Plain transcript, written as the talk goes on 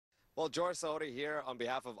Well, George Saudi here on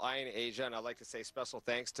behalf of Iron Asia, and I'd like to say special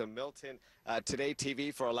thanks to Milton Today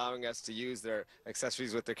TV for allowing us to use their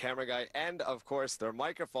accessories with their camera guy and, of course, their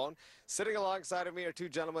microphone. Sitting alongside of me are two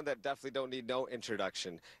gentlemen that definitely don't need no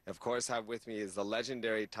introduction. Of course, have with me is the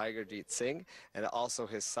legendary Tiger Jeet Singh and also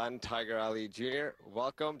his son, Tiger Ali Jr.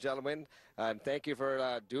 Welcome, gentlemen, and thank you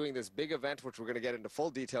for doing this big event, which we're going to get into full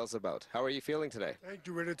details about. How are you feeling today? Thank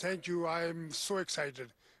you, Willie. Thank you. I'm so excited,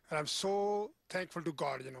 and I'm so thankful to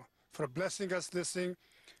God, for blessing us this thing,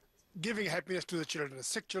 giving happiness to the children. The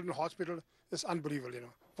sick children hospital is unbelievable,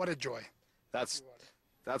 What a joy. That's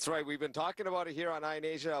right. We've been talking about it here on Iron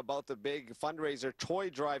Asia about the big fundraiser toy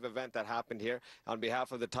drive event that happened here on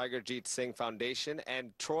behalf of the Tiger Jeet Singh Foundation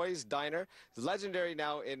and Troy's Diner. It's legendary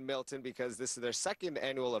now in Milton because this is their second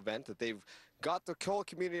annual event that they've got the whole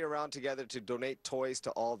community around together to donate toys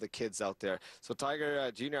to all the kids out there. So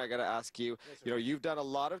Tiger Jr., I got to ask you, you've done a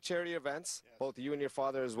lot of charity events, both you and your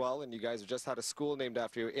father as well, and you guys have just had a school named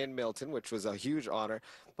after you in Milton, which was a huge honor.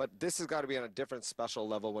 But this has got to be on a different special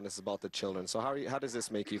level when it's about the children. So how does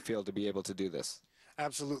this make you feel to be able to do this?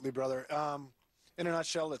 Absolutely, brother. In a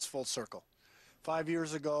nutshell, it's full circle. 5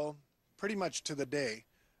 years ago, pretty much to the day,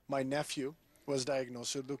 my nephew was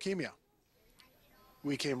diagnosed with leukemia.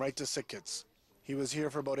 We came right to Sick Kids. He was here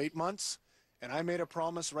for about 8 months, and I made a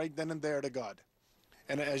promise right then and there to God.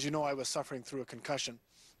 And as you know, I was suffering through a concussion.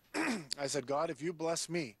 I said, God, if you bless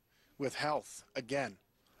me with health again,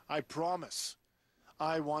 I promise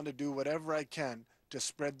I want to do whatever I can to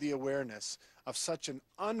spread the awareness of such an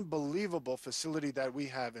unbelievable facility that we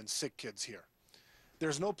have in Sick Kids here.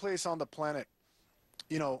 There's no place on the planet,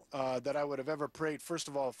 that I would have ever prayed, first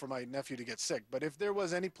of all, for my nephew to get sick. But if there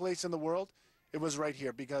was any place in the world, it was right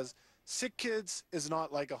here, because Sick Kids is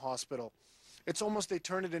not like a hospital. It's almost they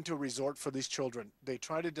turn it into a resort for these children. They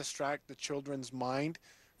try to distract the children's mind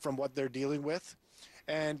from what they're dealing with,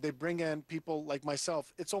 and they bring in people like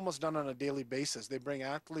myself. It's almost done on a daily basis. They bring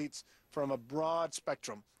athletes from a broad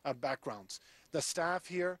spectrum of backgrounds. The staff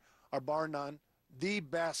here are, bar none, the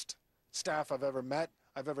best staff I've ever met,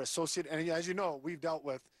 I've ever associated. And as you know, we've dealt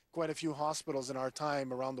with quite a few hospitals in our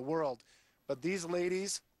time around the world. But these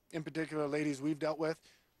ladies, in particular ladies we've dealt with,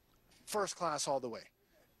 first class all the way,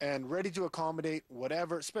 and ready to accommodate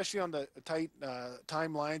whatever, especially on the tight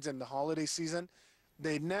timelines and the holiday season.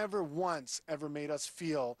 They never once ever made us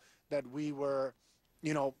feel that we were,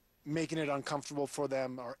 making it uncomfortable for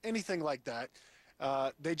them or anything like that.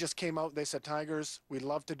 They just came out, they said, Tigers, we'd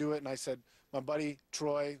love to do it. And I said, my buddy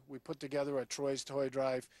Troy, we put together a Troy's Toy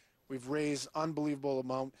Drive. We've raised unbelievable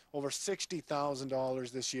amount, over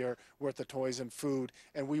 $60,000 this year worth of toys and food,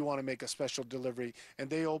 and we want to make a special delivery. And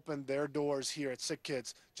they opened their doors here at Sick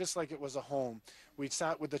Kids just like it was a home. We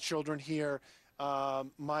sat with the children here.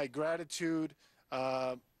 My gratitude,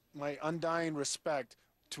 my undying respect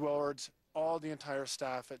towards all the entire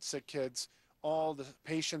staff at Sick Kids, all the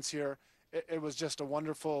patients here. It was just a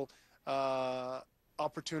wonderful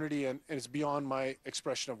opportunity, and it's beyond my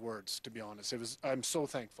expression of words, to be honest. I'm so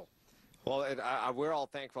thankful. Well, we're all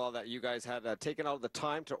thankful that you guys had taken out the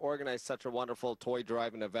time to organize such a wonderful toy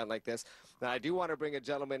drive and event like this. Now, I do want to bring a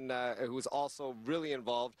gentleman who's also really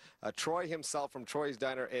involved, Troy himself from Troy's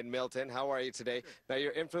Diner in Milton. How are you today? Now,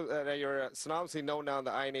 you're synonymously known now in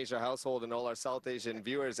the Iron Asia household and all our South Asian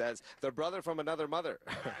viewers as the brother from another mother.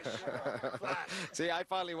 See, I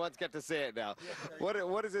finally once get to say it now.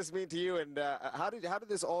 What does this mean to you, and how did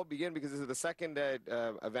this all begin? Because this is the second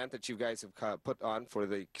event that you guys have put on for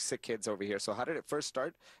the Sick Kids over here. So how did it first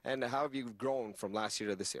start, and how have you grown from last year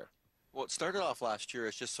to this year? Well, it started off last year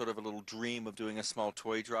as just sort of a little dream of doing a small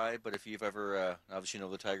toy drive, but if you've ever, obviously know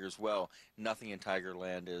the Tigers well, nothing in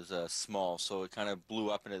Tigerland is small, so it kind of blew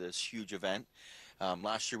up into this huge event.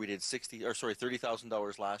 Last year we did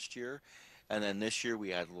 $30,000 last year, and then this year we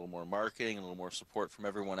had a little more marketing, a little more support from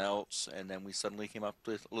everyone else, and then we suddenly came up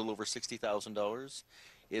with a little over $60,000.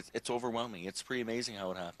 It's overwhelming. It's pretty amazing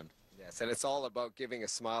how it happened. Yes, and it's all about giving a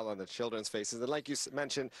smile on the children's faces, and like you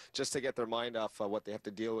mentioned, just to get their mind off what they have to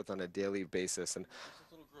deal with on a daily basis. And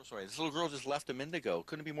this little girl just left a minute ago.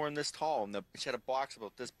 Couldn't be more than this tall, and she had a box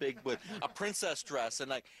about this big with a princess dress,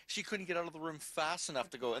 and she couldn't get out of the room fast enough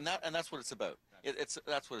to go. And that's what it's about.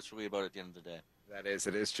 That's what it's really about at the end of the day.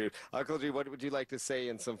 It is true. Uncle G, what would you like to say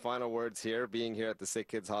in some final words here, being here at the Sick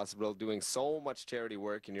Kids Hospital, doing so much charity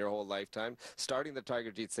work in your whole lifetime, starting the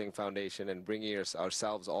Tiger Jeet Singh Foundation and bringing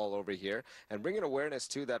ourselves all over here, and bringing awareness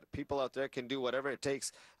too that people out there can do whatever it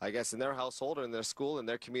takes, I guess, in their household or in their school, in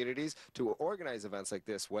their communities, to organize events like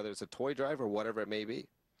this, whether it's a toy drive or whatever it may be.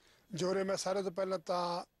 जोरे मैं सारे तो पहले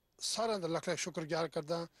ता सारा दा लख लख शुक्रगुजार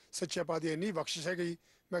करदा सच्चे पादी नी बख्शिश है गई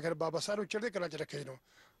मैं कर बाबा सारू चढ़े कला च रखे नो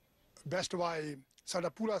ਬੈਸਟ ਵਾਈ ਸਾਡਾ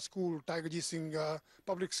ਪੂਰਾ school ਟਾਈਗਰਜੀਤ Singh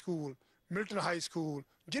public school Milton high school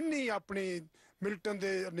ਜਿੰਨੀ ਆਪਣੀ ਮਿਲਟਨ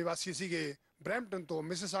ਦੇ ਨਿਵਾਸੀ ਸੀਗੇ ਬਰੈਂਪਟਨ ਤੋਂ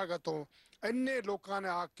ਮਿਸਿਸਾਗਾ ਤੋਂ ਇੰਨੇ ਲੋਕਾਂ ਨੇ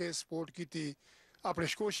ਆ ਕੇ ਸਪੋਰਟ ਕੀਤੀ ਆਪਣੇ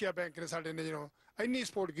ਸਕੋਸ਼ੀਆ ਬੈਂਕ ਨੇ ਸਾਡੇ ਨੇ ਜਿਹਨੂੰ ਇੰਨੀ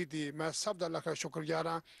ਸਪੋਰਟ ਕੀਤੀ ਮੈਂ ਸਭ ਦਾ ਲੱਖ ਸ਼ੁਕਰਗੁਜ਼ਾਰ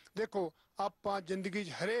ਹਾਂ ਦੇਖੋ ਆਪਾਂ ਜ਼ਿੰਦਗੀ 'ਚ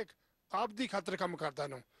ਹਰੇਕ ਆਪਦੀ ਖਾਤਰ ਕੰਮ ਕਰਦਾ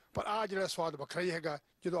ਨੂੰ ਪਰ ਆ ਜਿਹੜਾ ਸਵਾਦ ਵੱਖਰਾ ਹੀ ਹੈਗਾ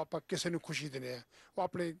ਜਦੋਂ ਆਪਾਂ ਕਿਸੇ ਨੂੰ ਖੁਸ਼ੀ ਦਿੰਦੇ ਆ ਉਹ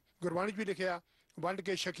ਆਪਣੇ ਗੁਰਬਾਣੀ 'ਚ ਵੀ ਲਿਖਿਆ ਵੰਡ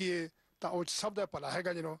ਕੇ ਛਕੀਏ ਤਾਂ ਉਹ 'ਚ ਸਭ ਦਾ ਭਲਾ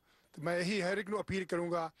ਹੈਗਾ ਜਿਹਨੂੰ ਤੇ ਮੈਂ ਇਹੀ ਹਰ ਇੱਕ ਨੂੰ ਅਪੀਲ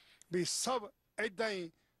ਕਰੂੰਗਾ ਵੀ ਸਭ ਇੱਦਾਂ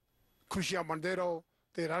ਹੀ ਖੁਸ਼ੀਆਂ ਮੰਨਦੇ ਰਹੋ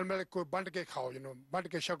ਤੇ ਰਲ ਮਿਲ ਕੇ ਵੰਡ ਕੇ ਖਾਓ ਜਿਹਨੂੰ ਵੰਡ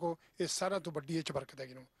ਕੇ ਛਕੋ ਇਹ ਸਾਰਿਆਂ ਤੋਂ ਵੱਡੀ ਇਹ 'ਚ ਬਰਕਤ ਹੈ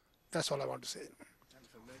ਜਿਹਨੂੰ That's all I want to say.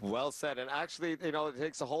 Well said. And actually, you know, it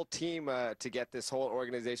takes a whole team to get this whole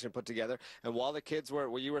organization put together. And while the kids were,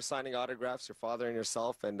 you were signing autographs, your father and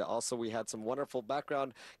yourself, and also we had some wonderful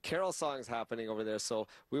background carol songs happening over there. So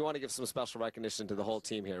we want to give some special recognition to the whole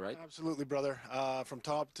team here, right? Absolutely, brother. From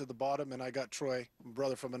top to the bottom, and I got Troy,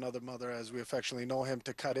 brother from another mother, as we affectionately know him,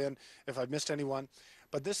 to cut in if I've missed anyone.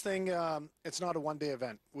 But this thing, it's not a one-day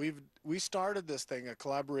event. We started this thing, a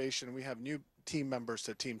collaboration. We have new team members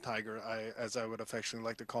to Team Tiger, as I would affectionately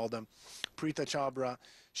like to call them. Preeta Chabra,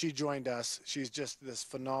 she joined us. She's just this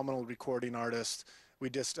phenomenal recording artist.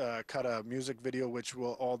 We just cut a music video, which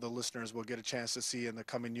all the listeners will get a chance to see in the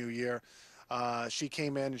coming new year. She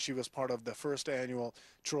came in and she was part of the first annual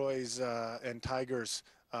Troy's and Tigers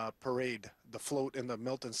parade, the float in the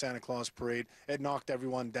Milton Santa Claus parade. It knocked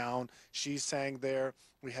everyone down. She sang there.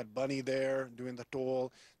 We had Bunny there doing the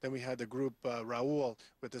toll. Then we had the group Raul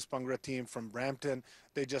with the Spungra team from Brampton.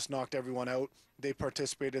 They just knocked everyone out. They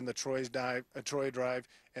participated in the Troy Drive,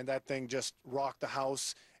 and that thing just rocked the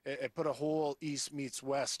house. It put a whole East meets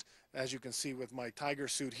West, as you can see with my Tiger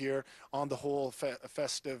suit here, on the whole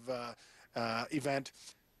festive event.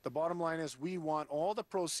 The bottom line is we want all the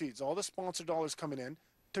proceeds, all the sponsor dollars coming in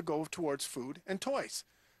to go towards food and toys.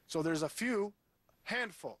 So there's a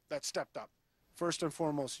handful that stepped up. First and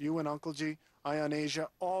foremost, you and Uncle G, Ion Asia,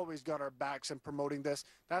 always got our backs in promoting this.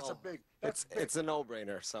 That's big. It's a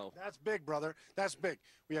no-brainer. So that's big, brother. That's big.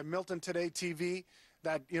 We have Milton Today TV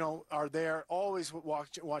that are there, always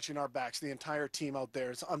watching our backs. The entire team out there,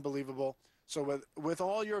 it's unbelievable. So with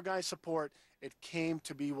all your guys' support, it came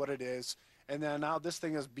to be what it is. And then now this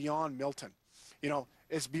thing is beyond Milton.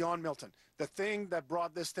 It's beyond Milton. The thing that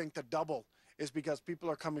brought this thing to double is because people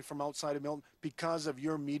are coming from outside of Milton because of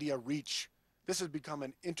your media reach. This has become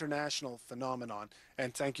an international phenomenon,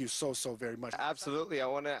 and thank you so very much. absolutely, I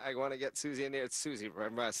want to get Susie in here. It's Susie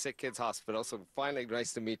from Sick Kids Hospital. So finally,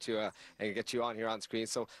 nice to meet you and get you on here on screen.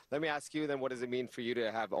 So let me ask you then, what does it mean for you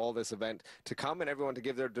to have all this event to come and everyone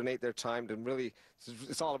to donate their time to really?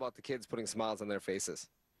 It's all about the kids putting smiles on their faces.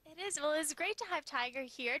 It is. Well, it's great to have Tiger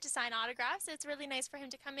here to sign autographs. It's really nice for him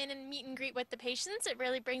to come in and meet and greet with the patients. It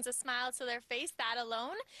really brings a smile to their face, that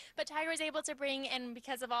alone. But Tiger is able to bring in,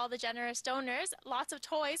 because of all the generous donors, lots of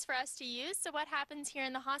toys for us to use. So what happens here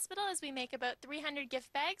in the hospital is we make about 300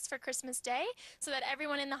 gift bags for Christmas Day so that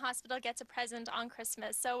everyone in the hospital gets a present on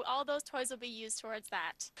Christmas. So all those toys will be used towards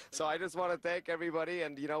that. So I just want to thank everybody,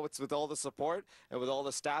 and it's with all the support and with all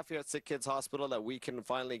the staff here at Sick Kids Hospital that we can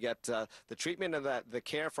finally get the treatment and the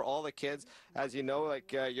care for all the kids. As you know,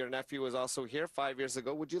 like your nephew was also here 5 years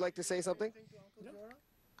ago. Would you like to say something? Your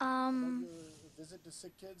visit to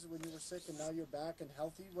sick kids when you were sick and now you're back and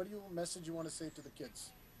healthy. What message you want to say to the kids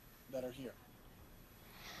that are here?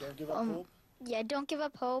 Don't give up hope. Yeah, don't give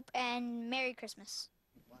up hope, and Merry Christmas.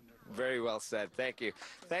 Very well said. Thank you.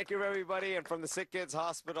 Thank you, everybody. And from the Sick Kids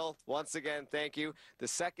Hospital, once again, thank you. The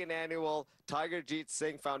second annual Tiger Jeet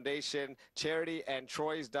Singh Foundation Charity and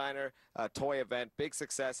Troy's Diner toy event. Big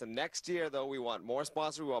success. And next year, though, we want more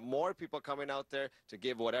sponsors. We want more people coming out there to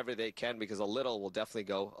give whatever they can, because a little will definitely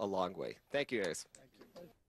go a long way. Thank you, guys.